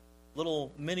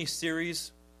little mini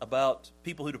series about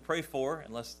people who to pray for,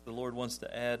 unless the Lord wants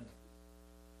to add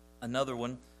another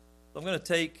one. So I'm going to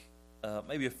take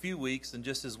maybe a few weeks, and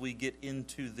just as we get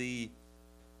into the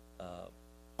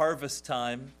harvest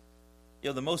time,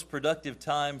 the most productive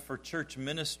time for church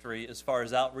ministry as far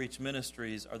as outreach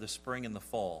ministries are the spring and the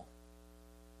fall.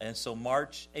 And so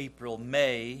March, April,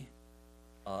 May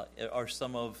are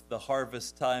some of the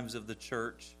harvest times of the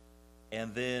church.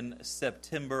 And then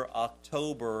September,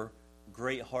 October,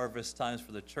 great harvest times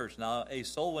for the church. Now, a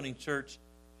soul-winning church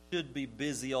should be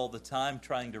busy all the time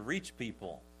trying to reach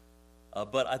people.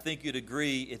 But I think you'd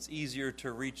agree it's easier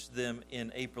to reach them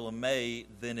in April and May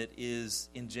than it is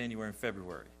in January and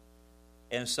February.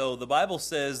 And so the Bible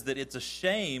says that it's a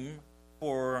shame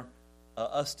for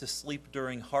us to sleep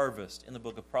during harvest in the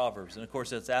book of Proverbs. And, of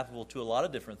course, that's applicable to a lot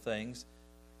of different things.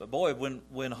 But, boy,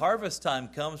 when harvest time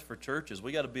comes for churches,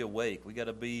 we got to be awake. We got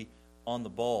to be on the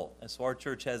ball. And so our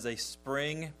church has a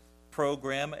spring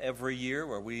program every year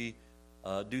where we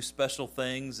do special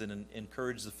things and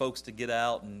encourage the folks to get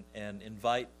out and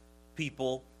invite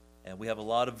people. And we have a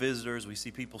lot of visitors. We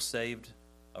see people saved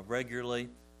regularly.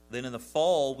 Then in the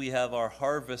fall, we have our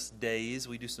harvest days.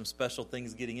 We do some special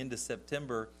things getting into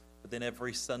September. But then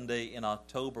every Sunday in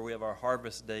October, we have our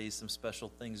harvest days, some special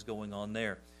things going on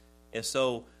there. And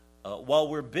so while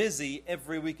we're busy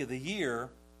every week of the year,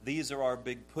 these are our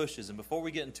big pushes. And before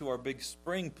we get into our big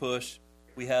spring push,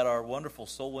 we had our wonderful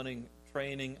soul-winning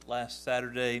training last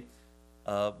Saturday.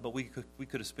 But we could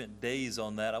have spent days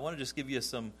on that. I want to just give you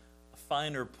some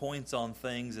finer points on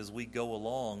things as we go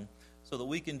along so that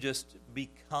we can just be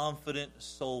confident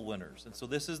soul winners. And so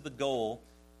this is the goal.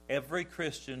 Every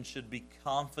Christian should be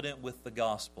confident with the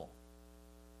gospel.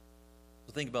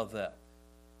 So think about that.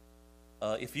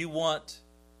 If you want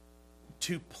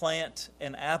to plant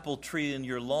an apple tree in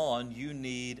your lawn, you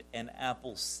need an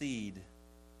apple seed,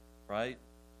 right?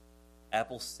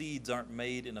 Apple seeds aren't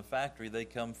made in a factory. They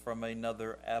come from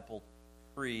another apple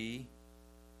tree.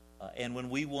 And when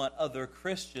we want other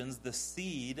Christians, the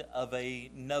seed of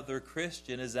another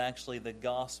Christian is actually the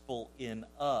gospel in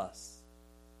us.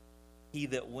 He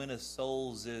that winneth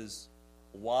souls is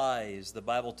wise. The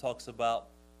Bible talks about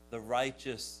the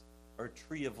righteous or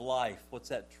tree of life. What's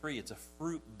that tree? It's a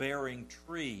fruit-bearing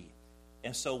tree.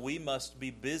 And so we must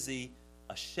be busy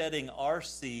shedding our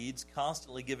seeds,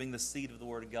 constantly giving the seed of the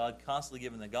Word of God, constantly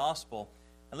giving the gospel.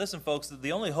 And listen, folks,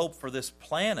 the only hope for this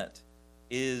planet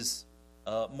is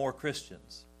more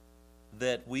Christians,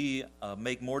 that we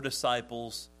make more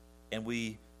disciples and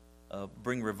we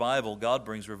bring revival. God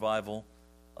brings revival,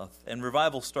 and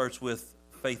revival starts with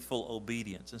faithful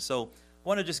obedience. And so I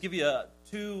want to just give you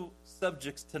two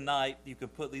subjects tonight. You can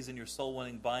put these in your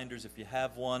soul-winning binders if you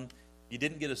have one. If you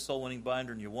didn't get a soul-winning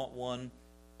binder and you want one,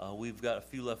 we've got a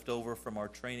few left over from our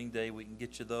training day. We can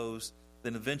get you those.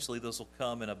 Then eventually those will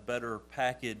come in a better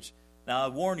package. Now, I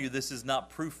warn you, this is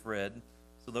not proofread,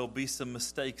 so there will be some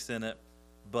mistakes in it,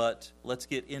 but let's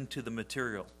get into the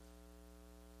material.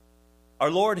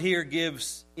 Our Lord here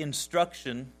gives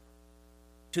instruction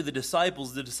to the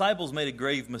disciples. The disciples made a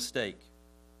grave mistake.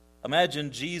 Imagine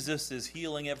Jesus is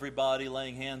healing everybody,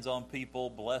 laying hands on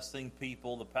people, blessing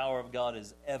people. The power of God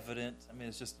is evident. I mean,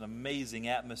 it's just an amazing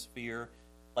atmosphere.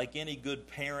 Like any good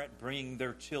parent bringing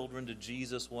their children to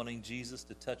Jesus, wanting Jesus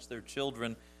to touch their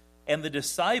children. And the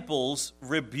disciples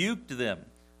rebuked them.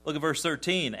 Look at verse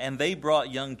 13. And they brought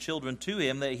young children to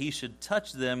him that he should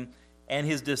touch them. And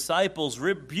his disciples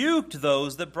rebuked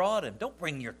those that brought him. Don't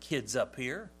bring your kids up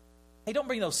here. Hey, don't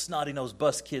bring those snotty-nosed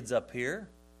bus kids up here.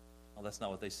 Well, that's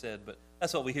not what they said, but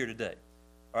that's what we hear today.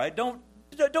 All right, don't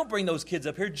bring those kids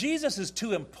up here. Jesus is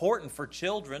too important for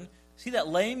children. See that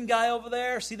lame guy over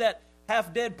there? See that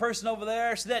half-dead person over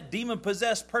there? See that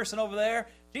demon-possessed person over there?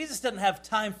 Jesus doesn't have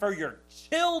time for your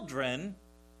children.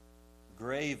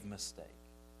 Grave mistake.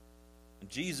 And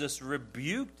Jesus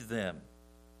rebuked them.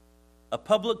 A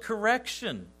public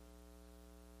correction.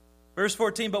 Verse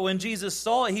 14, but when Jesus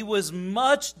saw it, he was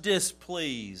much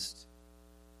displeased.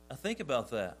 Now think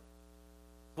about that.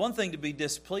 It's one thing to be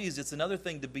displeased. It's another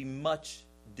thing to be much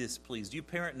displeased. You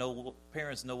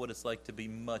parents know what it's like to be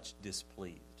much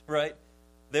displeased, right?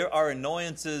 There are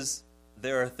annoyances.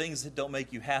 There are things that don't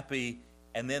make you happy.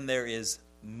 And then there is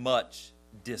much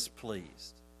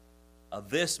displeased.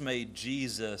 This made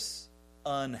Jesus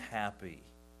unhappy.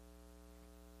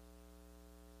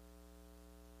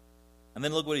 And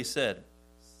then look what he said.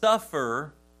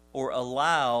 Suffer or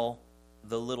allow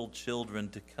the little children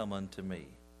to come unto me,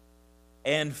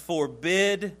 and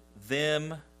forbid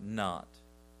them not.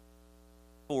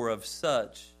 For of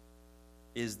such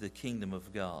is the kingdom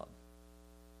of God.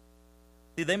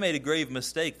 See, they made a grave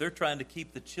mistake. They're trying to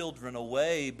keep the children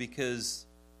away because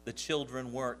the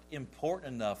children weren't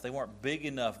important enough. They weren't big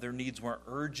enough. Their needs weren't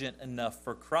urgent enough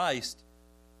for Christ.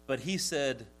 But he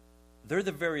said, they're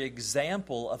the very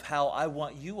example of how I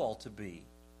want you all to be,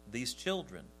 these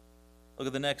children. Look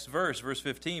at the next verse, verse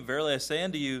 15. Verily I say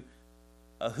unto you,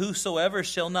 whosoever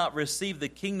shall not receive the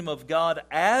kingdom of God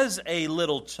as a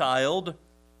little child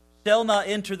shall not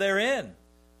enter therein.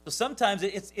 So sometimes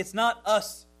it's not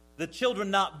us, the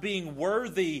children, not being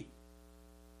worthy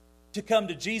to come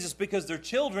to Jesus because they're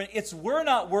children. It's we're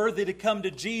not worthy to come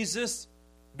to Jesus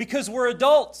because we're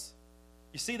adults.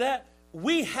 You see that?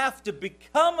 We have to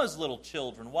become as little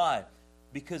children. Why?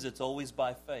 Because it's always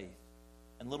by faith.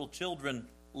 And little children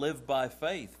live by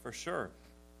faith, for sure.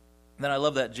 And then I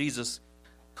love that Jesus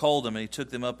called them, and he took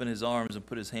them up in his arms and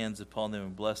put his hands upon them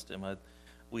and blessed them.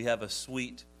 We have a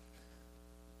sweet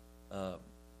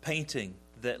painting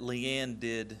that Leanne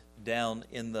did down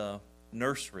in the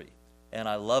nursery, and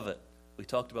I love it. We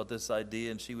talked about this idea,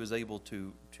 and she was able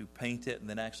to paint it and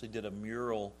then actually did a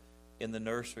mural in the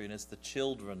nursery, and it's the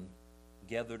children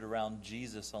gathered around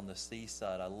Jesus on the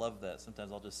seaside. I love that.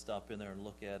 Sometimes I'll just stop in there and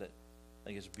look at it. I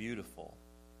think it's beautiful.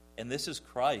 And this is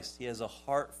Christ. He has a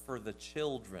heart for the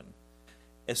children.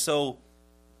 And so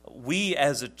we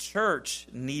as a church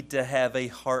need to have a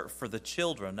heart for the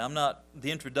children. Now,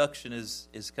 the introduction is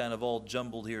kind of all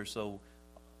jumbled here, so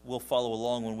we'll follow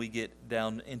along when we get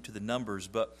down into the numbers.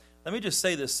 But let me just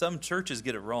say that some churches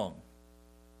get it wrong.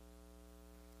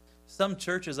 Some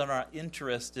churches are not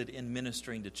interested in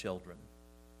ministering to children.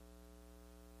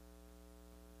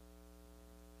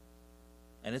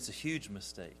 And it's a huge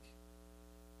mistake.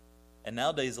 And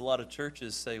nowadays, a lot of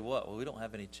churches say, what? Well, we don't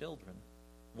have any children.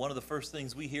 One of the first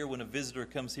things we hear when a visitor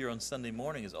comes here on Sunday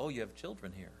morning is, oh, you have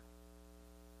children here.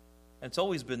 And it's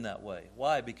always been that way.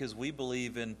 Why? Because we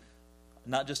believe in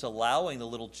not just allowing the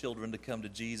little children to come to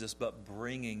Jesus, but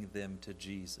bringing them to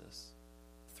Jesus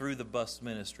through the bus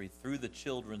ministry, through the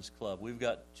children's club. We've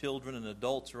got children and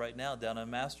adults right now down at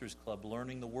Master's Club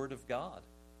learning the Word of God.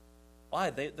 Why?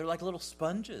 They're like little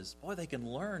sponges. Boy, they can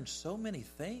learn so many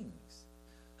things.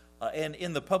 And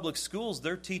in the public schools,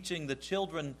 they're teaching the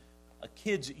children,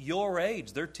 kids your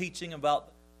age, they're teaching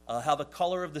about how the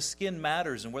color of the skin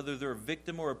matters and whether they're a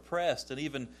victim or oppressed, and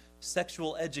even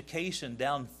sexual education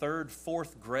down 3rd,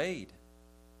 4th grade,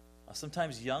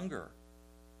 sometimes younger.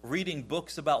 Reading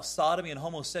books about sodomy and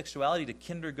homosexuality to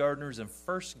kindergartners and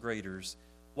first graders.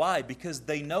 Why? Because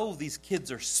they know these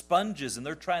kids are sponges and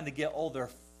they're trying to get all their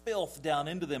filth down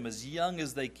into them as young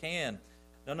as they can.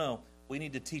 No. We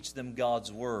need to teach them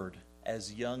God's Word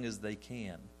as young as they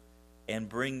can and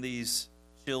bring these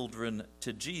children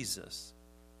to Jesus.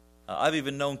 I've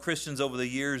even known Christians over the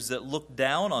years that look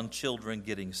down on children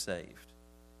getting saved.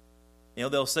 You know,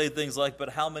 they'll say things like, but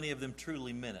how many of them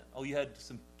truly meant it? Oh, you had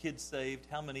some kids saved.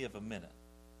 How many of them meant it?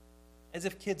 As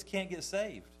if kids can't get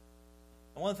saved.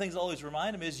 And one of the things I always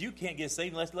remind them is you can't get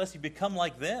saved unless you become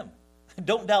like them.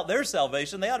 Don't doubt their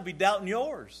salvation. They ought to be doubting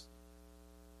yours.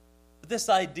 But this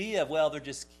idea of, well, they're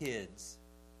just kids.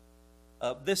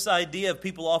 This idea of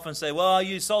people often say, well,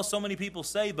 you saw so many people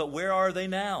saved, but where are they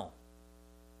now?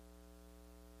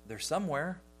 They're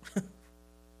somewhere.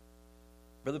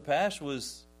 Brother Pash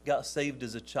got saved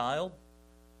as a child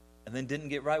and then didn't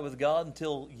get right with God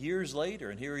until years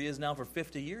later. And here he is now for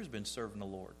 50 years been serving the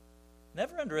Lord.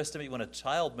 Never underestimate when a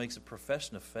child makes a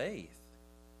profession of faith.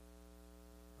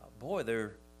 Boy,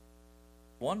 they're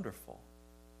wonderful.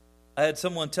 I had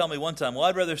someone tell me one time, well,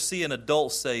 I'd rather see an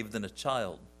adult saved than a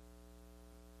child.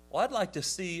 Well, I'd like to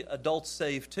see adults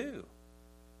saved too.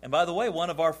 And by the way,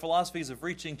 one of our philosophies of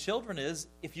reaching children is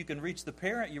if you can reach the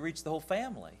parent, you reach the whole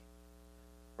family.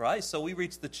 Right? So we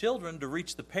reach the children to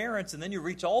reach the parents, and then you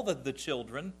reach all the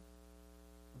children.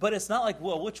 But it's not like,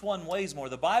 well, which one weighs more?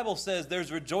 The Bible says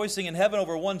there's rejoicing in heaven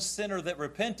over one sinner that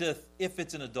repenteth if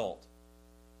it's an adult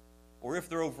or if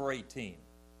they're over 18.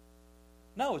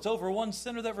 No, it's over one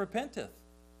sinner that repenteth.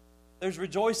 There's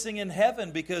rejoicing in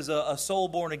heaven because a soul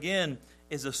born again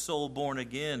is a soul born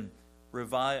again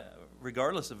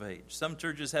regardless of age. Some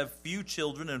churches have few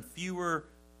children and fewer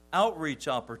outreach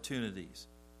opportunities.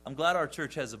 I'm glad our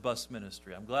church has a bus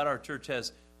ministry. I'm glad our church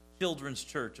has children's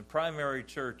church and primary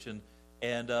church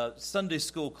and Sunday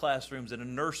school classrooms and a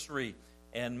nursery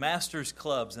and master's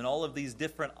clubs and all of these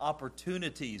different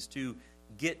opportunities to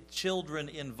get children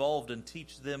involved and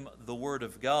teach them the Word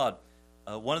of God.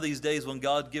 One of these days when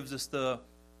God gives us the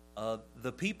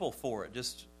people for it,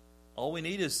 just all we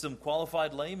need is some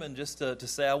qualified laymen just to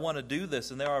say, I want to do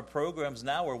this. And there are programs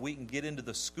now where we can get into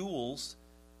the schools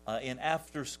in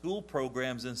after-school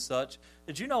programs and such.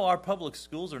 Did you know our public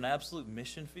schools are an absolute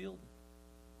mission field?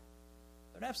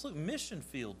 an absolute mission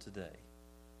field today.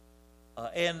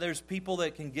 And there's people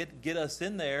that can get us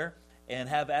in there and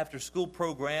have after-school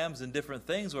programs and different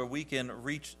things where we can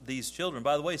reach these children.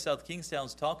 By the way, South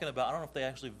Kingstown's talking about, I don't know if they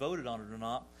actually voted on it or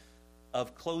not,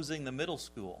 of closing the middle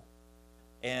school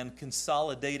and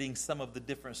consolidating some of the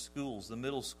different schools, the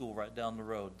middle school right down the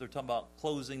road. They're talking about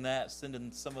closing that,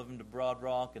 sending some of them to Broad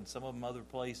Rock and some of them other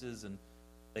places, and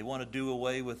they want to do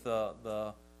away with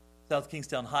the South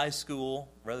Kingstown High School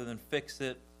rather than fix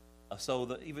it.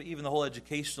 So even the whole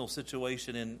educational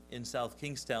situation in South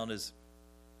Kingstown is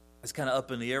kind of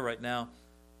up in the air right now.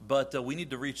 But we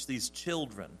need to reach these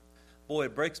children. Boy,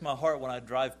 it breaks my heart when I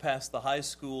drive past the high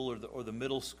school or the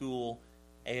middle school,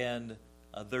 and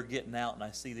they're getting out, and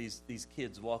I see these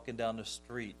kids walking down the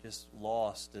street just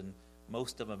lost, and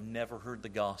most of them have never heard the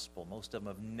gospel. Most of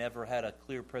them have never had a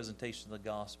clear presentation of the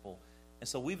gospel. And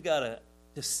so we've got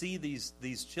to see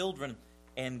these children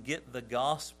and get the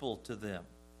gospel to them.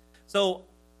 So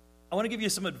I want to give you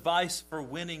some advice for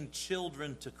winning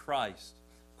children to Christ.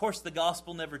 Of course, the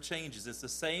gospel never changes. It's the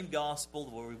same gospel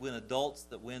where we win adults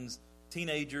that wins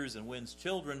teenagers and wins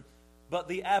children. But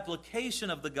the application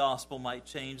of the gospel might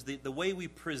change. The way we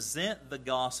present the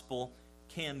gospel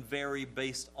can vary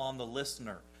based on the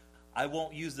listener. I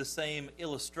won't use the same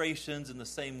illustrations and the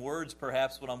same words,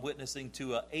 perhaps, when I'm witnessing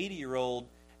to an 80-year-old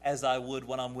as I would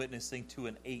when I'm witnessing to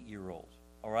an 8-year-old.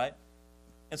 All right?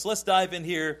 And so let's dive in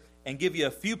here and give you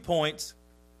a few points,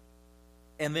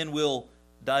 and then we'll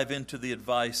dive into the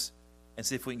advice and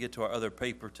see if we can get to our other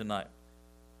paper tonight.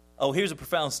 Oh, here's a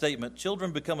profound statement.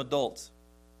 Children become adults.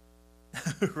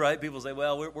 Right? People say,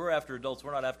 well, we're after adults.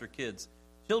 We're not after kids.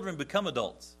 Children become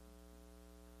adults.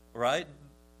 Right?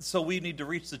 So we need to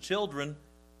reach the children,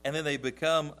 and then they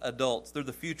become adults. They're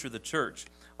the future of the church.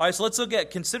 All right, so let's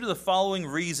consider the following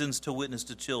reasons to witness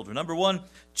to children. Number one,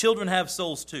 children have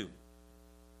souls too.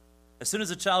 As soon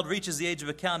as a child reaches the age of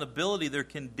accountability, they're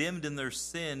condemned in their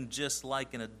sin just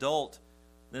like an adult.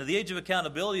 Now, the age of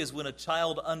accountability is when a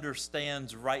child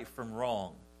understands right from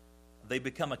wrong. They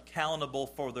become accountable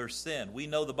for their sin. We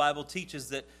know the Bible teaches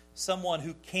that someone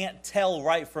who can't tell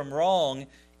right from wrong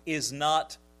is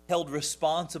not held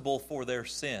responsible for their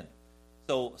sin.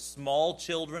 So small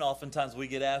children, oftentimes we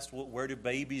get asked, where do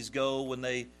babies go when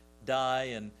they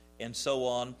die, and so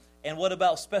on. And what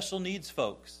about special needs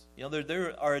folks? You know,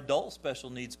 there are adult special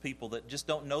needs people that just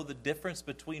don't know the difference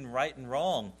between right and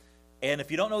wrong. And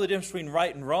if you don't know the difference between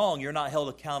right and wrong, you're not held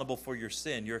accountable for your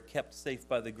sin. You're kept safe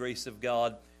by the grace of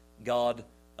God. God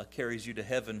carries you to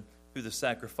heaven through the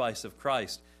sacrifice of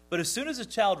Christ. But as soon as a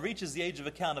child reaches the age of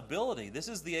accountability, this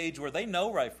is the age where they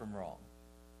know right from wrong.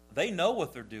 They know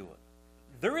what they're doing.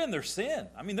 They're in their sin.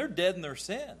 I mean, they're dead in their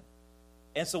sin.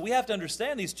 And so we have to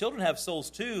understand these children have souls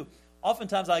too.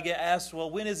 Oftentimes I get asked, well,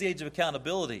 when is the age of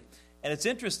accountability? And it's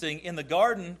interesting, in the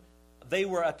garden, they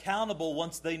were accountable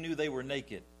once they knew they were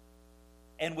naked.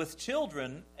 And with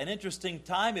children, an interesting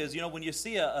time is, when you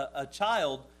see a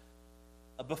child,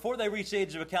 before they reach the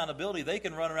age of accountability, they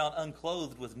can run around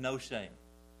unclothed with no shame.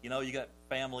 You got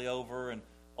family over, and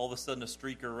all of a sudden a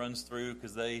streaker runs through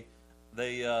because they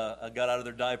got out of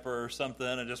their diaper or something,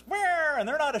 and just, and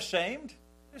they're not ashamed.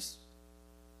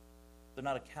 They're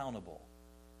not accountable.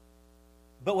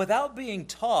 But without being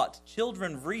taught,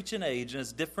 children reach an age, and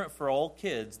it's different for all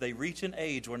kids, they reach an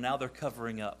age where now they're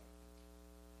covering up.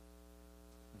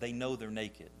 They know they're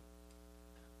naked.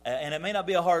 And it may not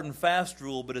be a hard and fast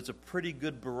rule, but it's a pretty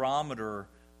good barometer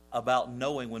about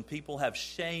knowing when people have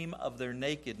shame of their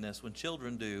nakedness, when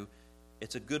children do,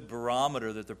 it's a good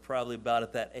barometer that they're probably about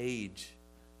at that age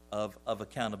of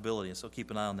accountability. And so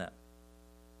keep an eye on that.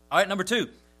 All right, number two.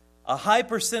 A high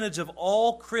percentage of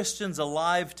all Christians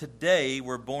alive today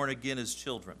were born again as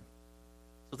children.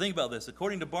 So think about this.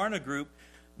 According to Barna Group,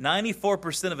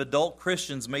 94% of adult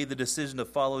Christians made the decision to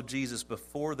follow Jesus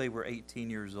before they were 18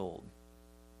 years old.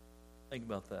 Think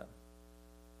about that.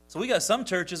 So we got some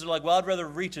churches that are like, well, I'd rather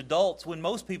reach adults, when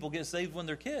most people get saved when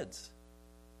they're kids.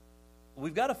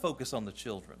 We've got to focus on the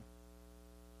children.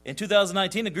 In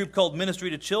 2019, a group called Ministry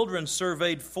to Children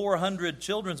surveyed 400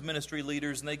 children's ministry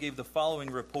leaders, and they gave the following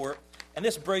report. And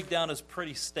this breakdown is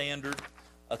pretty standard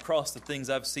across the things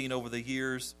I've seen over the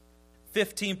years.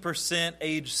 15%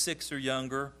 age 6 or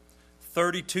younger,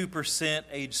 32%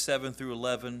 age 7 through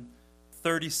 11,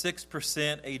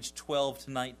 36% age 12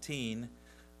 to 19,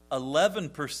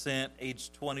 11%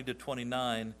 age 20 to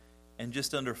 29, and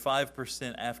just under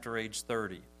 5% after age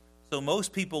 30. So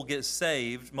most people get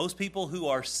saved. Most people who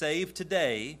are saved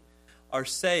today are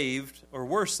saved or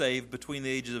were saved between the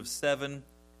ages of 7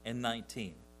 and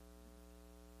 19.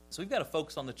 So we've got to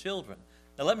focus on the children.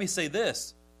 Now let me say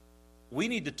this. We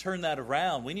need to turn that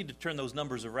around. We need to turn those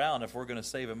numbers around if we're going to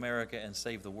save America and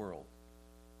save the world.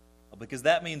 Because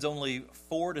that means only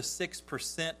 4 to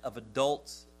 6% of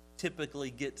adults typically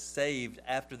get saved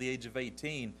after the age of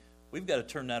 18. We've got to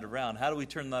turn that around. How do we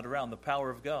turn that around? The power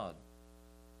of God.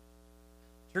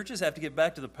 Churches have to get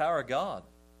back to the power of God.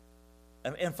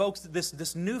 And folks,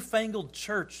 this newfangled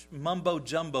church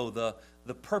mumbo-jumbo,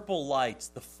 the purple lights,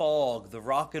 the fog, the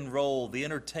rock and roll, the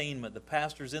entertainment, the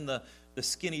pastors in the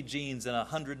skinny jeans and a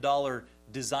 $100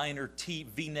 designer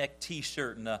V-neck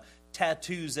T-shirt and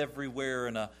tattoos everywhere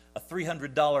and a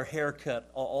 $300 haircut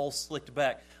all slicked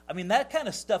back. I mean, that kind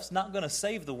of stuff's not going to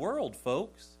save the world,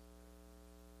 folks.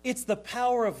 It's the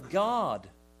power of God.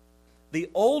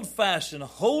 The old-fashioned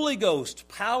Holy Ghost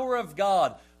power of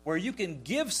God, where you can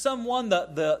give someone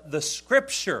the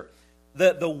Scripture,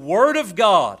 the Word of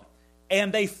God,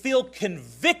 and they feel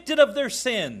convicted of their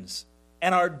sins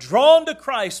and are drawn to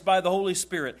Christ by the Holy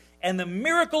Spirit, and the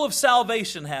miracle of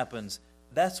salvation happens.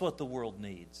 That's what the world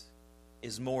needs,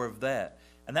 is more of that.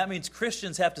 And that means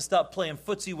Christians have to stop playing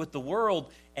footsie with the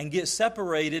world and get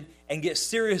separated and get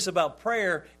serious about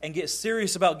prayer and get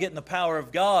serious about getting the power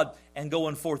of God and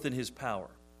going forth in His power.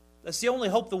 That's the only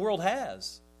hope the world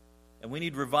has. And we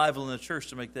need revival in the church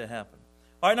to make that happen.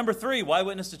 All right, number 3, why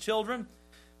witness to children?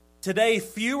 Today,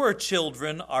 fewer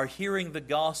children are hearing the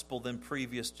gospel than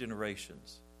previous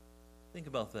generations. Think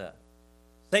about that.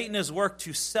 Satan has worked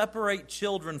to separate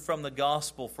children from the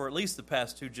gospel for at least the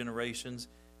past 2 generations.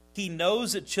 He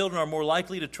knows that children are more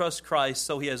likely to trust Christ,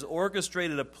 so he has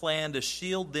orchestrated a plan to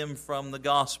shield them from the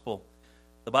gospel.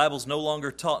 The Bible is no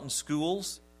longer taught in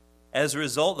schools. As a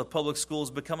result, the public schools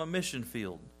become a mission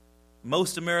field.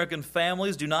 Most American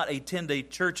families do not attend a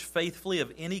church faithfully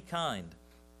of any kind.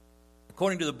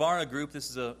 According to the Barna Group, this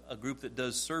is a group that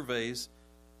does surveys,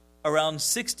 around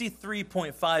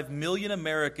 63.5 million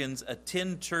Americans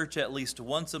attend church at least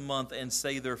once a month and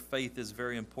say their faith is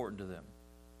very important to them.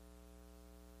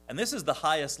 And this is the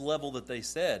highest level that they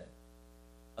said.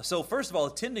 So first of all,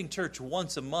 attending church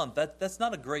once a month, that's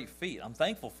not a great feat. I'm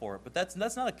thankful for it, but that's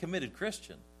not a committed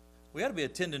Christian. We ought to be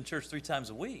attending church 3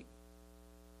 times a week.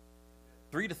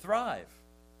 3 to thrive.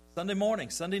 Sunday morning,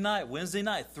 Sunday night, Wednesday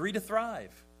night, 3 to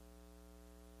thrive.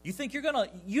 You think you're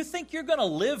gonna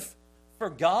live for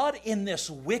God in this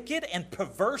wicked and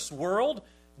perverse world,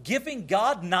 giving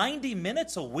God 90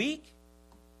 minutes a week?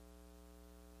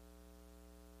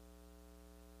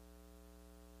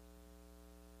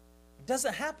 It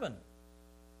doesn't happen.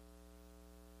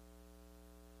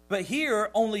 But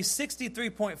here, only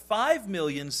 63.5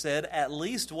 million said at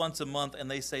least once a month,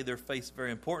 and they say their faith is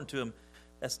very important to them.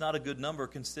 That's not a good number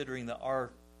considering that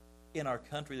in our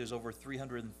country there's over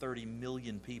 330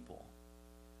 million people.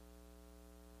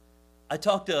 I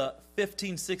talked to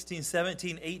 15, 16,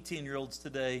 17, 18-year-olds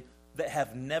today that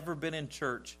have never been in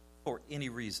church for any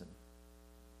reason.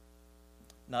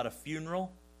 Not a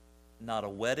funeral, not a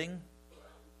wedding,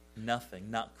 nothing.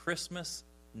 Not Christmas,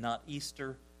 not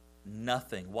Easter,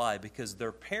 nothing. Why? Because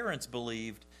their parents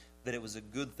believed that it was a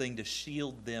good thing to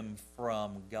shield them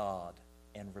from God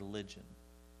and religion.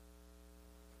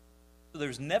 So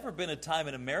there's never been a time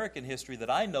in American history that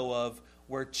I know of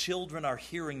where children are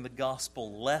hearing the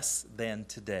gospel less than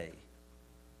today.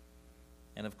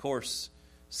 And of course,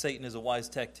 Satan is a wise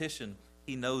tactician.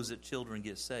 He knows that children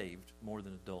get saved more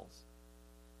than adults.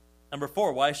 Number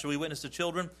 4, why should we witness to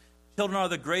children? Children are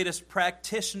the greatest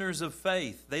practitioners of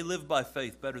faith. They live by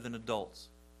faith better than adults.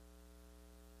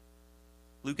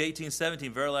 Luke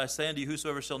 18:17, verily I say unto you,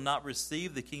 whosoever shall not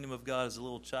receive the kingdom of God as a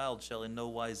little child shall in no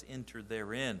wise enter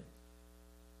therein.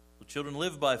 So children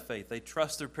live by faith. They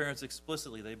trust their parents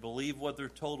explicitly. They believe what they're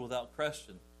told without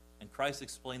question. And Christ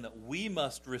explained that we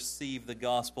must receive the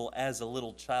gospel as a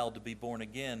little child to be born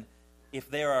again. If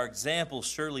they are our examples,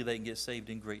 surely they can get saved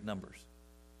in great numbers.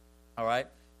 All right?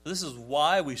 So this is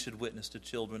why we should witness to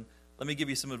children. Let me give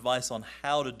you some advice on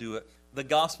how to do it. The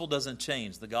gospel doesn't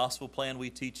change. The gospel plan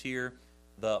we teach here,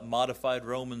 the modified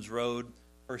Romans Road,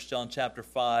 1 John chapter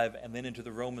 5, and then into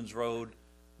the Romans Road,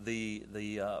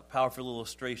 the powerful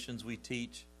illustrations we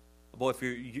teach. Boy, if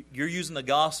you're using the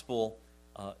gospel,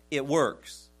 it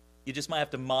works. You just might have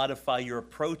to modify your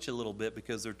approach a little bit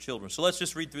because they're children. So let's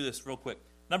just read through this real quick.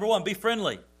 Number 1, be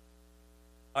friendly.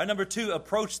 All right, number 2,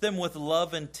 approach them with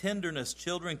love and tenderness.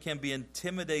 Children can be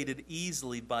intimidated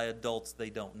easily by adults they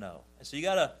don't know. And so you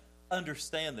got to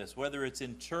understand this. Whether it's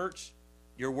in church,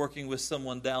 you're working with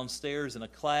someone downstairs in a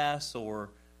class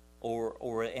or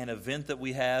an event that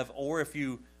we have, or if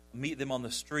you meet them on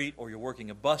the street or you're working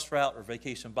a bus route or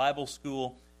vacation Bible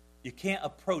school, you can't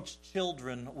approach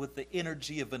children with the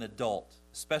energy of an adult,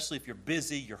 especially if you're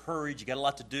busy, you're hurried, you got a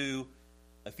lot to do.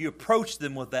 If you approach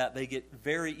them with that, they get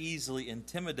very easily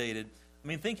intimidated. I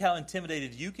mean, think how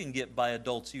intimidated you can get by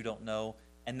adults you don't know,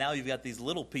 and now you've got these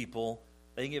little people,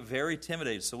 they can get very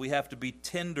intimidated. So we have to be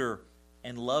tender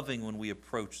and loving when we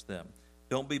approach them.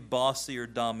 Don't be bossy or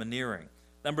domineering.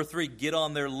 Number 3, get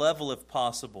on their level if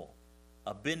possible.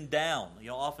 Bend down.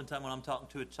 Oftentimes when I'm talking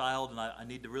to a child and I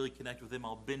need to really connect with them,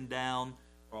 I'll bend down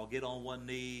or I'll get on one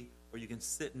knee, or you can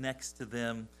sit next to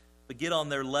them. But get on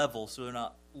their level so they're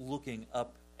not looking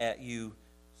up at you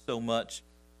so much.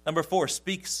 Number 4,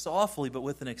 speak softly but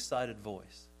with an excited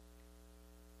voice.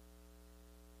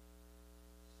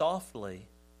 Softly.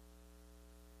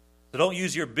 So don't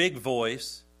use your big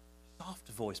voice, soft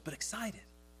voice, but excited.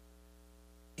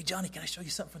 Hey, Johnny, can I show you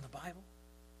something from the Bible?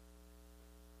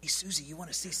 Hey, Susie, you want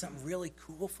to see something really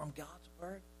cool from God's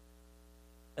Word?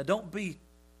 Now, don't be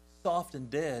soft and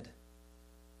dead.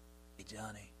 Hey,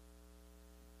 Johnny,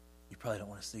 you probably don't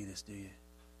want to see this, do you?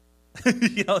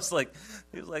 It's like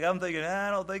I'm thinking, I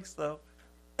don't think so.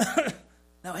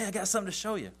 No, hey, I got something to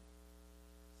show you.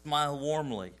 Smile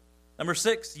warmly. Number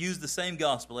 6, use the same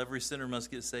gospel. Every sinner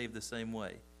must get saved the same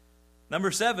way.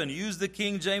 Number 7, use the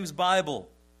King James Bible.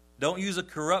 Don't use a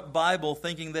corrupt Bible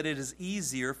thinking that it is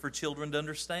easier for children to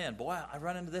understand. Boy, I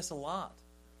run into this a lot.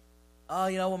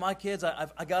 With my kids,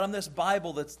 I got them this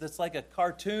Bible that's like a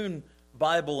cartoon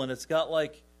Bible, and it's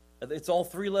all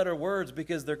 3-letter words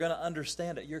because they're going to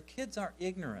understand it. Your kids aren't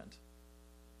ignorant.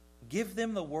 Give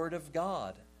them the Word of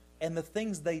God. And the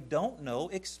things they don't know,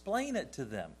 explain it to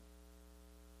them.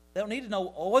 They don't need to know,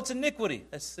 what's iniquity?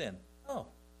 That's sin. Oh.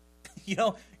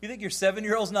 You think your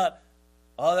 7-year-old's not,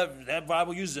 that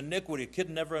Bible uses iniquity. A kid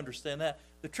can never understand that.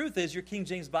 The truth is, your King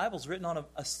James Bible is written on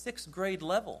a 6th grade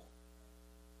level.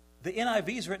 The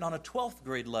NIV is written on a 12th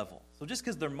grade level. So just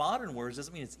because they're modern words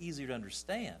doesn't mean it's easier to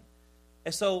understand.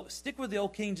 And so stick with the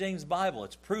old King James Bible.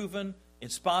 It's proven,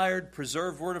 inspired,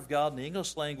 preserved Word of God in the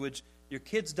English language. Your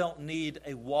kids don't need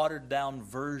a watered-down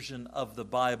version of the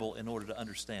Bible in order to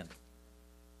understand it.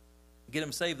 Get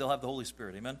them saved, they'll have the Holy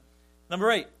Spirit. Amen? Number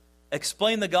 8,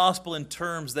 explain the gospel in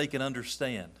terms they can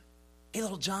understand. Hey,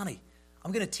 little Johnny,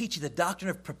 I'm going to teach you the doctrine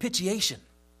of propitiation.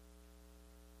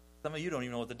 Some of you don't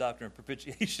even know what the doctrine of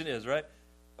propitiation is, right?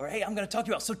 Or, hey, I'm going to talk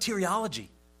to you about soteriology.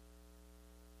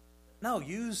 No,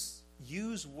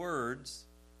 use words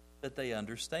that they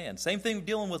understand. Same thing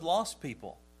dealing with lost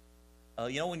people.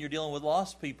 When you're dealing with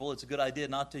lost people, it's a good idea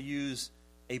not to use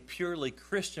a purely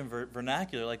Christian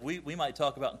vernacular. Like we might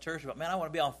talk about in church about, man, I want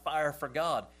to be on fire for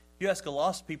God. If you ask a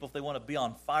lost people if they want to be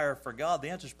on fire for God, the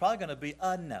answer is probably going to be, no.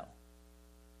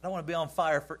 I don't want to be on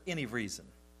fire for any reason.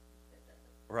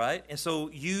 Right? And so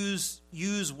use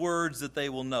words that they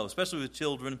will know, especially with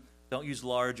children. Don't use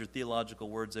large or theological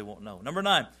words they won't know. Number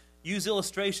 9, use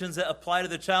illustrations that apply to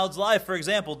the child's life. For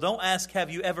example, don't ask, have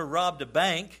you ever robbed a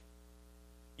bank?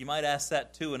 You might ask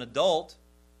that to an adult,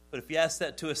 but if you ask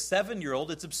that to a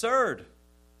 7-year-old, it's absurd.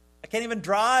 I can't even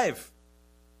drive.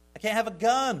 I can't have a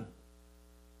gun.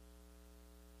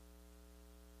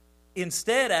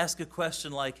 Instead, ask a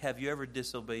question like, have you ever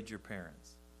disobeyed your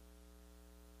parents?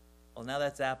 Well, now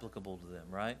that's applicable to them,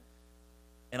 right?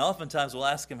 And oftentimes we'll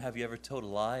ask them, have you ever told a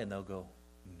lie? And they'll go,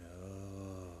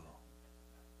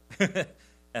 no.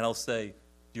 And I'll say,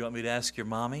 do you want me to ask your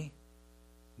mommy?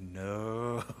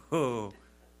 No.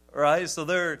 Right? So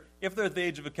if they're at the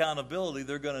age of accountability,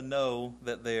 they're going to know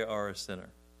that they are a sinner.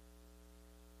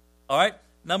 All right?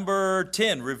 Number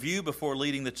 10, review before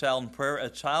leading the child in prayer. A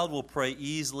child will pray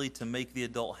easily to make the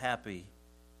adult happy.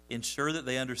 Ensure that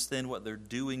they understand what they're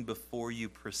doing before you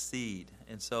proceed.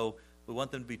 And so we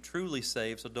want them to be truly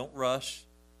saved, so don't rush.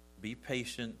 Be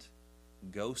patient.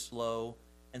 Go slow.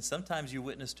 And sometimes you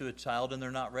witness to a child and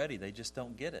they're not ready. They just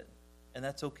don't get it. And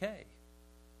that's okay.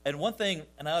 And one thing,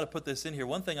 and I ought to put this in here,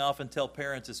 one thing I often tell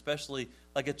parents, especially,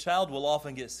 like a child will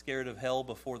often get scared of hell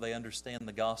before they understand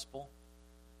the gospel.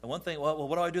 And one thing, well,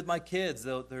 what do I do with my kids?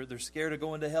 They're scared of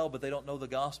going to hell, but they don't know the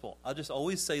gospel. I just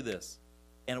always say this,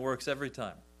 and it works every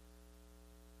time.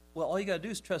 Well, all you got to do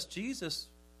is trust Jesus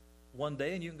one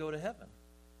day and you can go to heaven.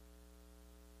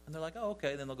 And they're like, oh,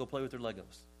 okay. Then they'll go play with their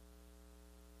Legos.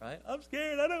 Right? I'm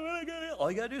scared. I don't want to go to hell.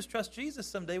 All you got to do is trust Jesus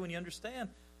someday when you understand.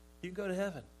 You can go to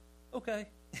heaven. Okay.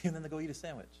 And then they go eat a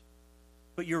sandwich.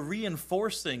 But you're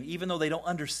reinforcing, even though they don't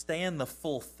understand the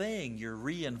full thing, you're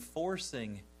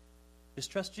reinforcing,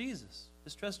 just trust Jesus.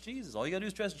 Just trust Jesus. All you got to do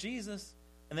is trust Jesus.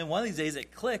 And then one of these days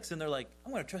it clicks and they're like,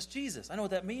 I'm going to trust Jesus. I know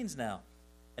what that means now.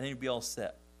 And then you'll be all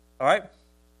set. All right?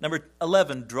 Number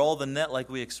 11, draw the net like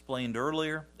we explained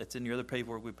earlier. That's in your other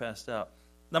paperwork we passed out.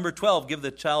 Number 12, give the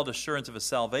child assurance of his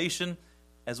salvation.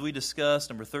 As we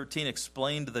discussed. Number 13,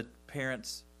 explain to the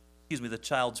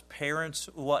child's parents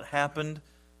what happened.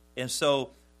 And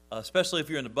so, especially if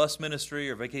you're in the bus ministry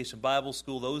or vacation Bible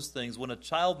school, those things, when a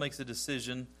child makes a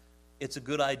decision, it's a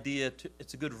good idea,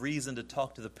 it's a good reason to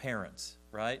talk to the parents,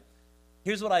 right?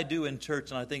 Here's what I do in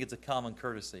church, and I think it's a common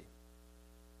courtesy.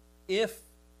 If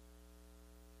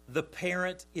the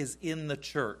parent is in the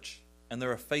church and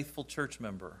they're a faithful church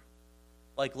member,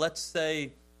 like let's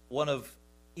say one of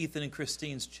Ethan and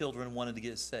Christine's children wanted to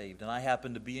get saved, and I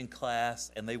happened to be in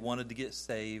class and they wanted to get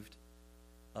saved,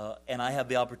 and I have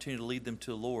the opportunity to lead them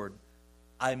to the Lord,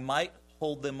 I might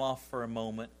hold them off for a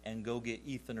moment and go get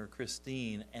Ethan or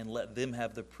Christine and let them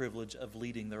have the privilege of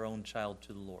leading their own child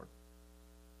to the Lord,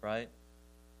 right?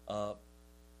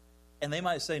 And they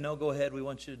might say, no, go ahead, we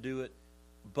want you to do it.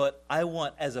 But I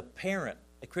want, as a parent,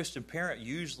 a Christian parent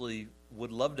usually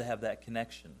would love to have that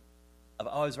connection. Of,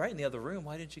 oh, I was right in the other room,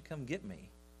 why didn't you come get me?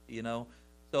 You know?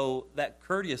 So that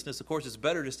courteousness, of course, it's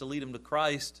better just to lead them to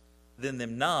Christ than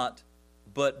them not,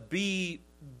 but be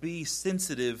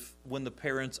sensitive when the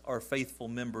parents are faithful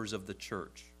members of the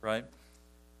church, right?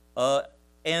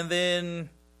 And then,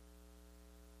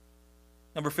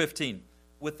 number 15,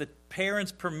 with the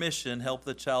parents' permission, help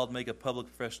the child make a public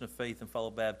profession of faith and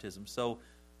follow baptism. So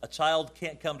a child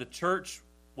can't come to church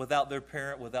without their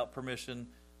parent, without permission.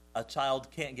 A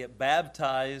child can't get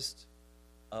baptized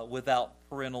without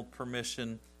parental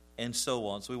permission, and so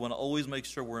on. So we want to always make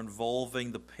sure we're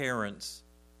involving the parents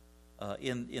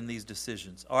in these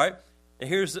decisions. All right?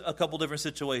 Here's a couple different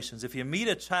situations. If you meet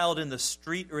a child in the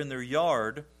street or in their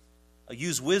yard,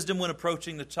 use wisdom when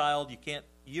approaching the child. You can't.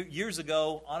 Years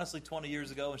ago, honestly 20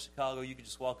 years ago in Chicago, you could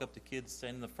just walk up to kids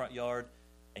standing in the front yard,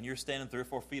 and you're standing 3 or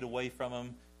 4 feet away from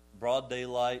them, broad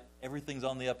daylight, everything's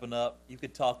on the up and up. You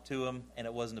could talk to them, and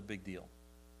it wasn't a big deal.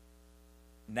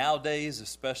 Nowadays,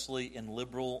 especially in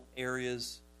liberal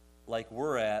areas like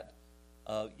we're at,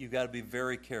 you've got to be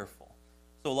very careful.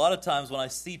 So a lot of times when I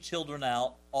see children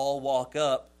out, I'll walk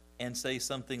up and say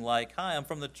something like, hi, I'm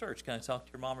from the church. Can I talk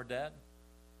to your mom or dad?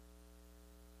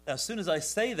 Now, as soon as I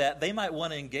say that, they might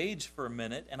want to engage for a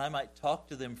minute, and I might talk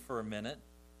to them for a minute.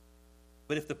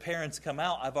 But if the parents come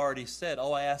out, I've already said,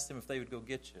 oh, I asked them if they would go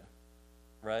get you,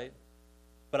 right?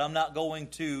 But I'm not going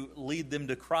to lead them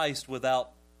to Christ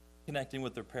without connecting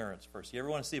with their parents first. You ever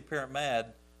want to see a parent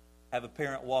mad, have a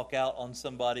parent walk out on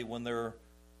somebody when they're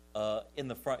in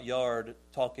the front yard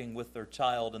talking with their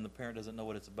child and the parent doesn't know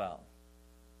what it's about,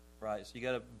 right? So you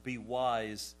got to be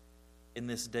wise in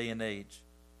this day and age.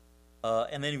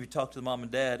 And then if you talk to the mom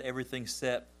and dad, everything's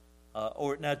set.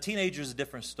 Now, teenager is a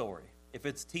different story. If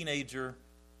it's teenager,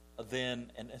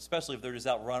 then, and especially if they're just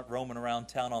out roaming around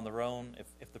town on their own,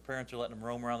 if the parents are letting them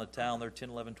roam around the town, they're 10,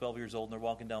 11, 12 years old, and they're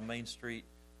walking down Main Street,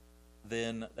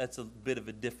 then that's a bit of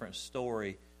a different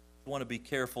story. You want to be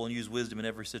careful and use wisdom in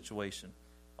every situation.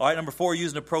 All right, number 4,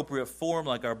 use an appropriate form,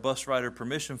 like our bus rider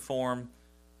permission form.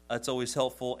 That's always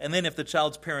helpful. And then if the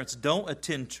child's parents don't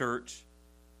attend church,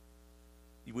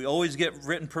 we always get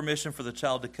written permission for the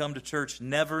child to come to church.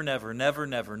 Never, never, never,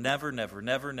 never, never, never,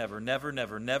 never, never, never,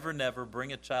 never, never, never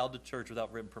bring a child to church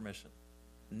without written permission.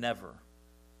 Never.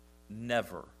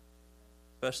 Never.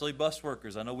 Especially bus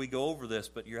workers. I know we go over this,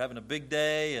 but you're having a big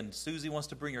day, and Susie wants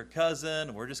to bring her cousin,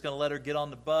 and we're just going to let her get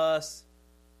on the bus.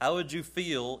 How would you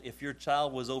feel if your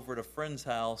child was over at a friend's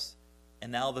house,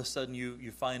 and now all of a sudden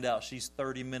you find out she's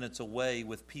 30 minutes away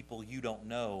with people you don't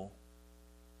know?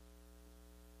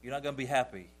 You're not going to be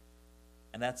happy.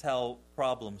 And that's how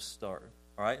problems start.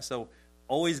 All right? So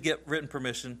always get written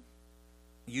permission.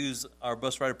 Use our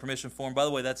bus rider permission form. By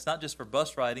the way, that's not just for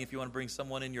bus riding. If you want to bring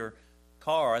someone in your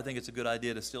car, I think it's a good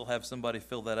idea to still have somebody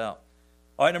fill that out.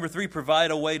 All right, number 3, provide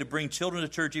a way to bring children to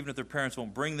church even if their parents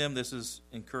won't bring them. This is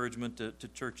encouragement to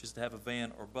churches to have a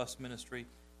van or bus ministry.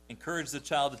 Encourage the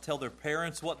child to tell their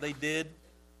parents what they did.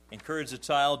 Encourage the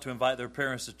child to invite their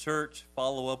parents to church.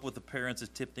 Follow up with the parents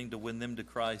attempting to win them to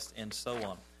Christ, and so on.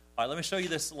 All right, let me show you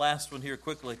this last one here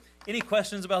quickly. Any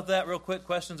questions about that real quick?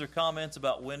 Questions or comments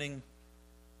about winning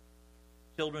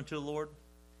children to the Lord?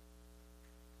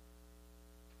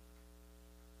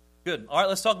 Good. All right,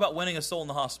 let's talk about winning a soul in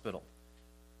the hospital.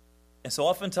 And so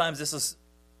oftentimes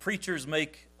preachers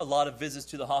make a lot of visits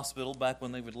to the hospital back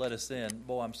when they would let us in.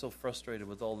 Boy, I'm so frustrated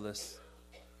with all this.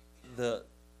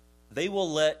 They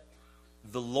will let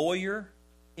the lawyer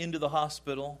into the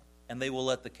hospital, and they will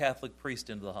let the Catholic priest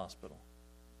into the hospital.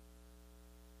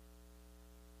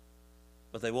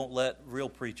 But they won't let real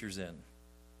preachers in,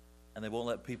 and they won't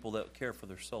let people that care for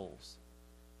their souls.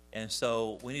 And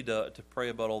so we need to pray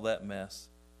about all that mess.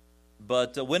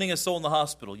 But winning a soul in the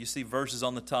hospital, you see verses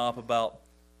on the top about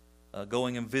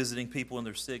going and visiting people when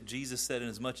they're sick. Jesus said,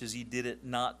 inasmuch as ye did it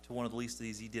not to one of the least of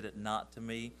these, ye did it not to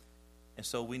me. And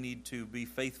so we need to be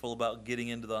faithful about getting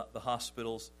into the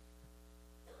hospitals.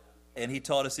 and he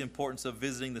taught us the importance of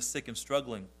visiting the sick and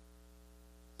struggling.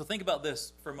 So think about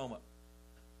this for a moment.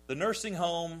 The nursing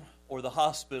home or the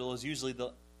hospital is usually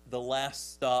the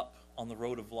last stop on the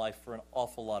road of life for an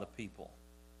awful lot of people.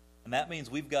 And that means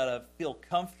we've got to feel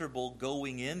comfortable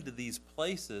going into these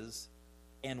places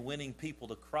and winning people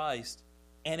to Christ.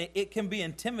 And it can be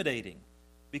intimidating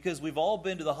because we've all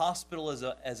been to the hospital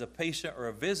as a patient or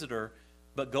a visitor,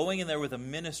 but going in there with a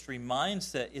ministry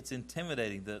mindset, it's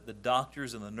intimidating. The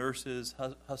doctors and the nurses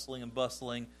hustling and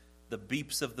bustling, the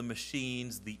beeps of the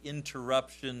machines, the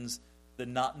interruptions, the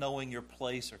not knowing your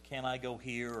place, or can I go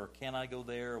here, or can I go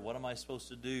there, or what am I supposed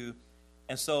to do?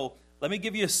 And so let me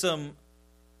give you some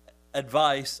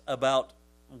advice about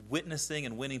witnessing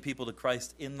and winning people to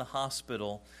Christ in the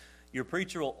hospital. Your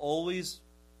preacher will always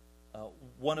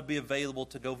want to be available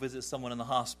to go visit someone in the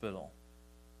hospital.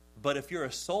 But if you're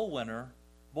a soul winner,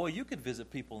 boy, you could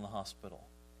visit people in the hospital,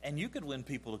 and you could win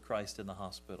people to Christ in the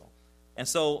hospital. And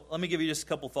so let me give you just a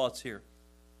couple thoughts here.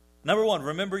 Number one,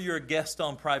 remember you're a guest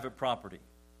on private property.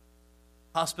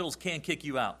 Hospitals can kick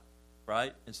you out,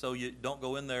 right? And so you don't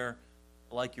go in there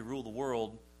like you rule the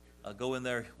world. Go in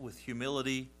there with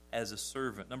humility as a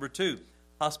servant. Number two,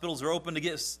 hospitals are open to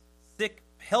get sick,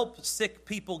 help sick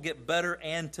people get better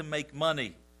and to make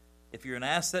money. If you're an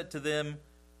asset to them,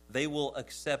 they will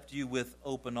accept you with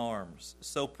open arms.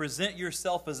 So present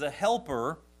yourself as a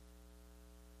helper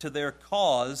to their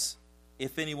cause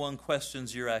if anyone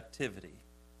questions your activity.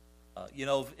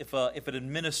 If an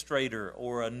administrator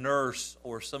or a nurse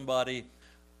or somebody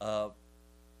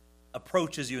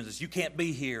approaches you and says, you can't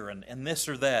be here and this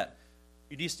or that,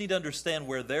 you just need to understand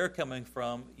where they're coming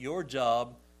from. Your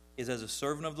job is, as a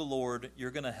servant of the Lord,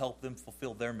 you're going to help them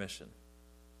fulfill their mission.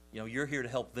 You're here to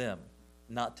help them,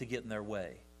 not to get in their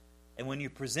way. And when you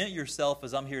present yourself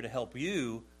as I'm here to help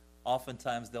you,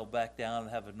 oftentimes they'll back down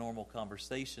and have a normal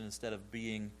conversation instead of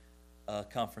being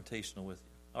confrontational with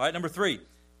you. All right, number three,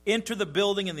 enter the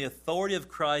building in the authority of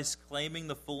Christ, claiming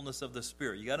the fullness of the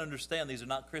Spirit. You got to understand these are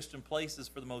not Christian places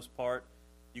for the most part.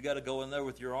 You got to go in there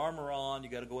with your armor on. You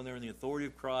got to go in there in the authority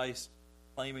of Christ,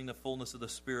 claiming the fullness of the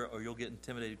Spirit, or you'll get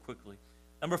intimidated quickly.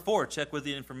 Number four, check with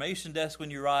the information desk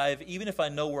when you arrive. Even if I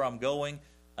know where I'm going,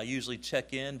 I usually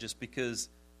check in just because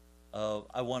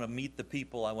I want to meet the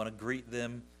people. I want to greet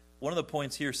them. One of the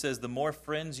points here says the more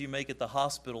friends you make at the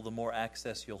hospital, the more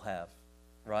access you'll have,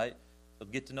 right? So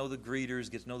get to know the greeters,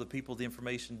 get to know the people at the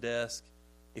information desk.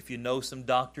 If you know some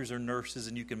doctors or nurses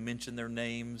and you can mention their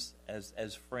names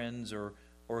as friends or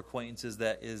acquaintances,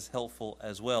 that is helpful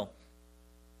as well.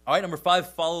 All right, number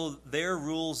five, follow their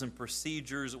rules and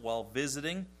procedures while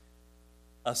visiting.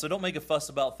 So don't make a fuss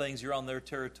about things. You're on their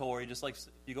territory. Just like if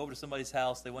you go over to somebody's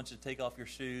house, they want you to take off your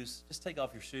shoes. Just take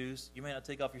off your shoes. You may not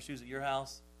take off your shoes at your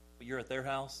house, but you're at their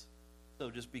house. So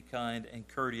just be kind and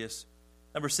courteous.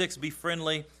 Number six, be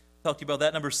friendly. Talked to you about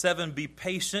that. Number seven, be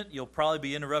patient. You'll probably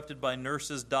be interrupted by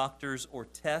nurses, doctors, or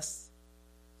tests.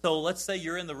 So let's say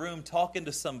you're in the room talking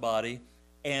to somebody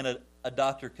and a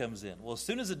doctor comes in. Well, as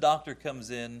soon as a doctor comes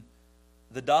in,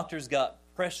 the doctor's got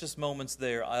precious moments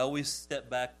there. I always step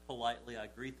back politely. I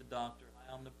greet the doctor.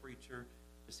 Hi, I'm the preacher.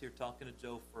 Just here talking to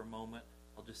Joe for a moment.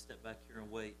 I'll just step back here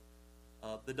and wait.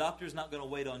 The doctor's not going to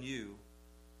wait on you,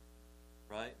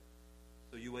 right?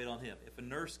 So you wait on him. If a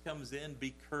nurse comes in,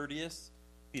 be courteous.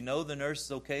 If you know the nurse,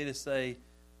 is okay to say,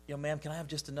 ma'am, can I have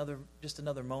just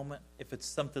another moment? If it's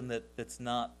something that's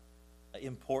not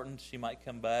important, she might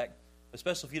come back.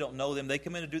 Especially if you don't know them, they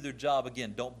come in to do their job.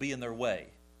 Again, don't be in their way.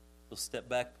 So step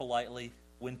back politely.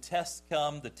 When tests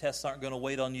come, the tests aren't going to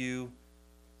wait on you.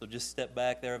 So just step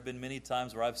back. There have been many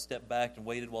times where I've stepped back and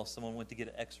waited while someone went to get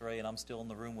an x-ray and I'm still in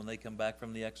the room when they come back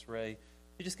from the x-ray.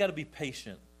 You just got to be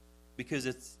patient because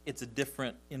it's a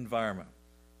different environment.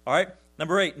 All right,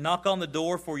 number 8, knock on the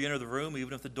door before you enter the room.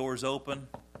 Even if the door's open,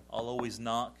 I'll always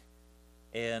knock.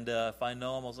 And if I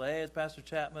know them, I'll say, hey, it's Pastor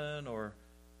Chapman, or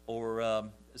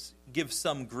give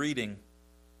some greeting.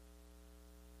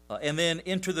 And then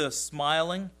enter the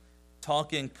smiling,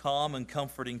 talk in calm and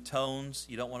comforting tones.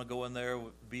 You don't want to go in there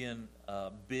being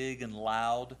big and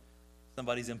loud.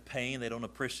 Somebody's in pain, they don't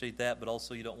appreciate that, but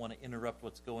also you don't want to interrupt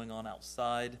what's going on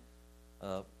outside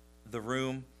the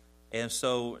room. And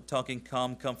so talking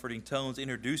calm, comforting tones.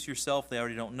 Introduce yourself. They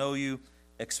already don't know you.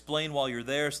 Explain while you're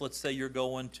there. So let's say you're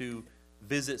going to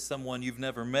visit someone you've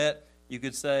never met. You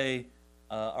could say,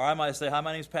 or I might say, hi,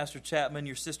 my name is Pastor Chapman.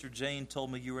 Your sister Jane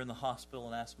told me you were in the hospital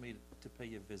and asked me to pay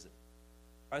you a visit.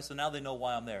 All right, so now they know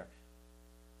why I'm there.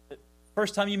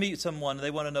 First time you meet someone,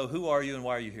 they want to know who are you and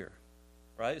why are you here.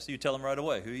 Right? So you tell them right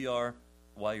away who you are,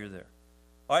 why you're there.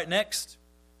 All right, next.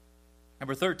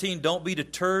 Number 13, don't be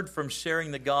deterred from sharing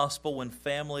the gospel when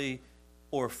family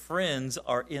or friends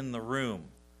are in the room.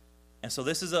 And so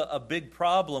this is a big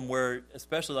problem where,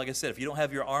 especially like I said, if you don't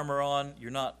have your armor on,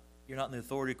 you're not in the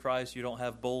authority of Christ, you don't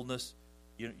have boldness,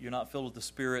 you're not filled with the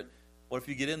Spirit. What if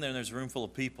you get in there and there's a room full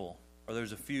of people, or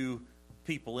there's a few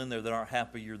people in there that aren't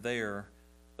happy you're there,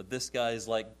 but this guy's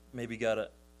like maybe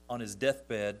on his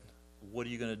deathbed? What are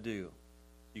you going to do?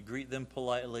 You greet them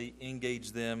politely,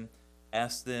 engage them,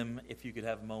 ask them if you could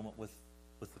have a moment with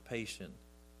the patient.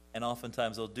 And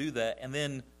oftentimes they'll do that, and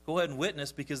then go ahead and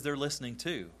witness because they're listening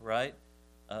too, right?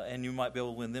 And you might be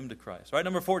able to win them to Christ. Right,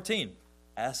 number 14,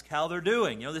 ask how they're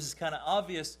doing. This is kind of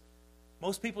obvious.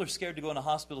 Most people are scared to go in a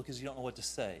hospital because you don't know what to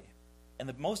say. And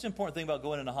the most important thing about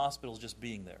going in a hospital is just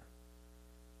being there,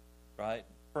 right?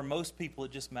 For most people,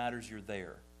 it just matters you're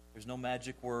there. There's no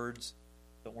magic words.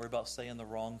 Don't worry about saying the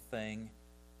wrong thing.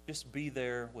 Just be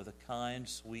there with a kind,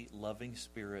 sweet, loving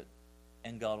spirit,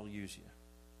 and God will use you,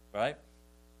 right?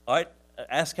 All right,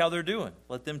 ask how they're doing.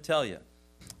 Let them tell you.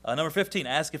 Number 15,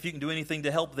 ask if you can do anything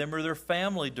to help them or their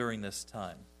family during this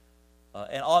time.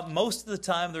 And most of the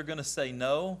time they're going to say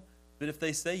no, but if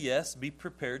they say yes, be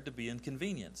prepared to be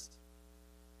inconvenienced,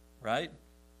 right?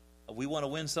 We want to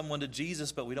win someone to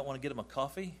Jesus, but we don't want to get them a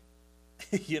coffee.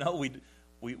 We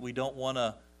don't want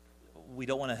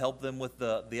to help them with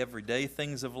the everyday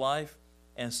things of life,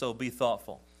 and so be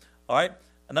thoughtful. All right,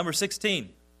 number 16.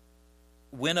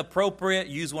 When appropriate,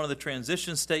 use one of the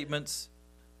transition statements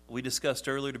we discussed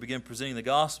earlier to begin presenting the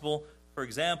gospel. For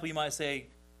example, you might say,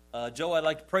 Joe, I'd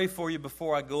like to pray for you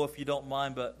before I go if you don't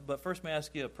mind, but first may I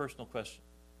ask you a personal question?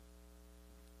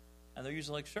 And they're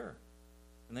usually like, sure.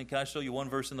 And then can I show you one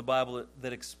verse in the Bible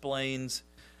that explains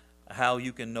how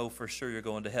you can know for sure you're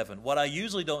going to heaven? What I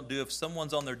usually don't do, if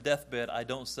someone's on their deathbed, I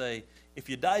don't say, if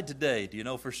you died today, do you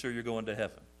know for sure you're going to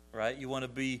heaven? Right? You want to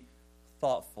be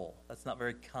thoughtful. That's not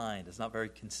very kind. It's not very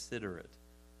considerate.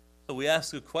 So we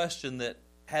ask a question that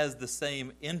has the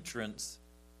same entrance,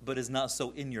 but is not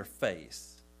so in your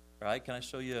face. Right? Can I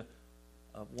show you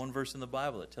one verse in the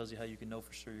Bible that tells you how you can know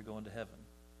for sure you're going to heaven?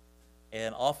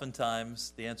 And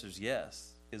oftentimes the answer is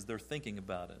yes, because they're thinking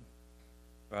about it.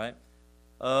 Right?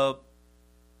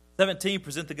 17,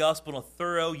 present the gospel in a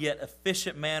thorough yet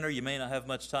efficient manner. You may not have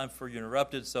much time before you're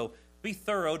interrupted, so be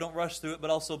thorough. Don't rush through it, but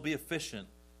also be efficient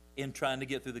in trying to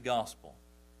get through the gospel.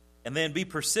 And then be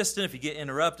persistent. If you get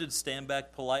interrupted, stand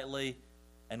back politely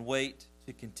and wait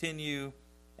to continue.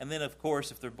 And then, of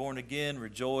course, if they're born again,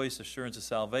 rejoice, assurance of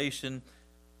salvation.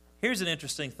 Here's an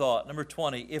interesting thought. Number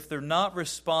 20, if they're not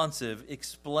responsive,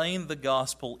 explain the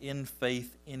gospel in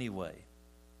faith anyway.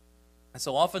 And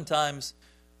so oftentimes,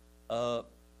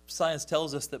 science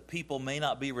tells us that people may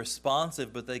not be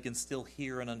responsive, but they can still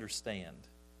hear and understand.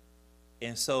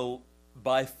 And so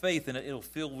by faith, and it'll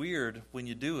feel weird when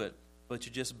you do it, but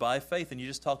you just by faith, and you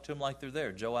just talk to them like they're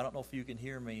there. Joe, I don't know if you can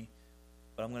hear me,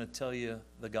 but I'm going to tell you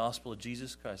the gospel of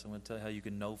Jesus Christ. I'm going to tell you how you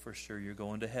can know for sure you're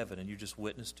going to heaven. And you just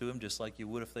witness to them just like you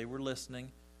would if they were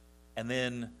listening. And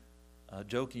then,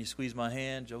 Joe, can you squeeze my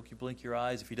hand? Joe, can you blink your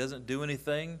eyes? If he doesn't do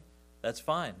anything, that's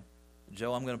fine.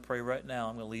 Joe, I'm going to pray right now.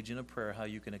 I'm going to lead you in a prayer how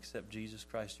you can accept Jesus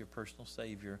Christ, your personal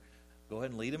Savior. Go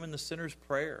ahead and lead him in the sinner's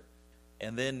prayer.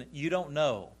 And then you don't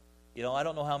know. I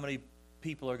don't know how many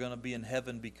people are going to be in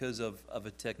heaven because of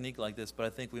a technique like this, but I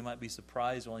think we might be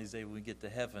surprised one of these days when we get to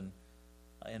heaven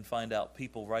and find out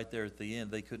people right there at the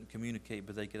end, they couldn't communicate,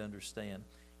 but they could understand.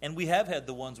 And we have had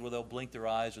the ones where they'll blink their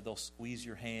eyes or they'll squeeze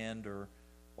your hand, or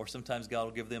sometimes God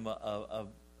will give them a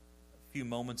few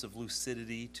moments of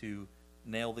lucidity to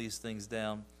nail these things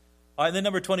down. All right, and then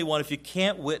number 21, if you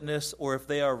can't witness or if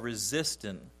they are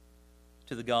resistant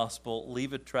to the gospel,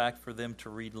 leave a tract for them to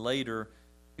read later.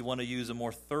 If you want to use a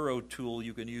more thorough tool,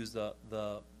 you can use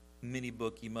the mini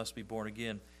book, You Must Be Born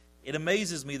Again. It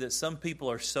amazes me that some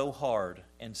people are so hard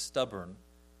and stubborn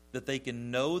that they can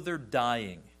know they're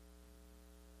dying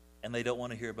and they don't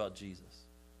want to hear about Jesus.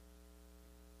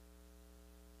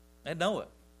 They know it.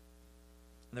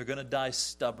 And they're going to die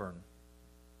stubborn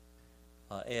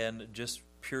and just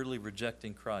purely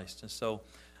rejecting Christ. And so,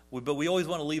 but we always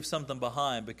want to leave something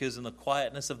behind, because in the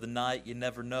quietness of the night, you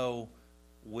never know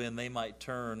when they might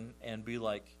turn and be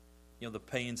like, the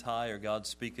pain's high or God's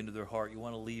speaking to their heart. You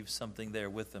want to leave something there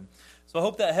with them. So I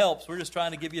hope that helps. We're just trying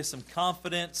to give you some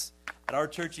confidence. At our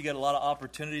church, you got a lot of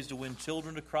opportunities to win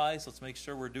children to Christ. Let's make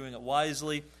sure we're doing it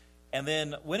wisely. And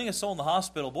then winning a soul in the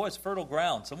hospital, boy, it's fertile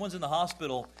ground. Someone's in the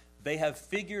hospital, they have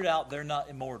figured out they're not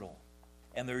immortal.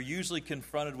 And they're usually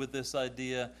confronted with this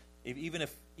idea, even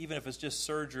if it's just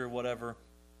surgery or whatever,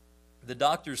 the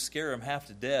doctors scare them half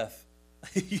to death.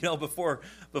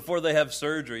 Before they have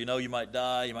surgery, you might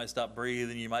die, you might stop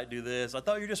breathing, you might do this. I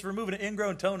thought you were just removing an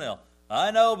ingrown toenail.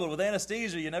 I know, but with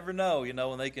anesthesia, you never know,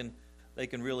 and they can they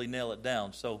can really nail it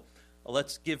down. So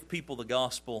let's give people the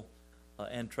gospel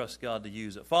and trust God to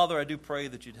use it. Father, I do pray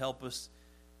that you'd help us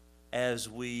as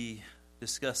we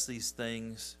discuss these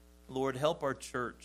things. Lord, help our church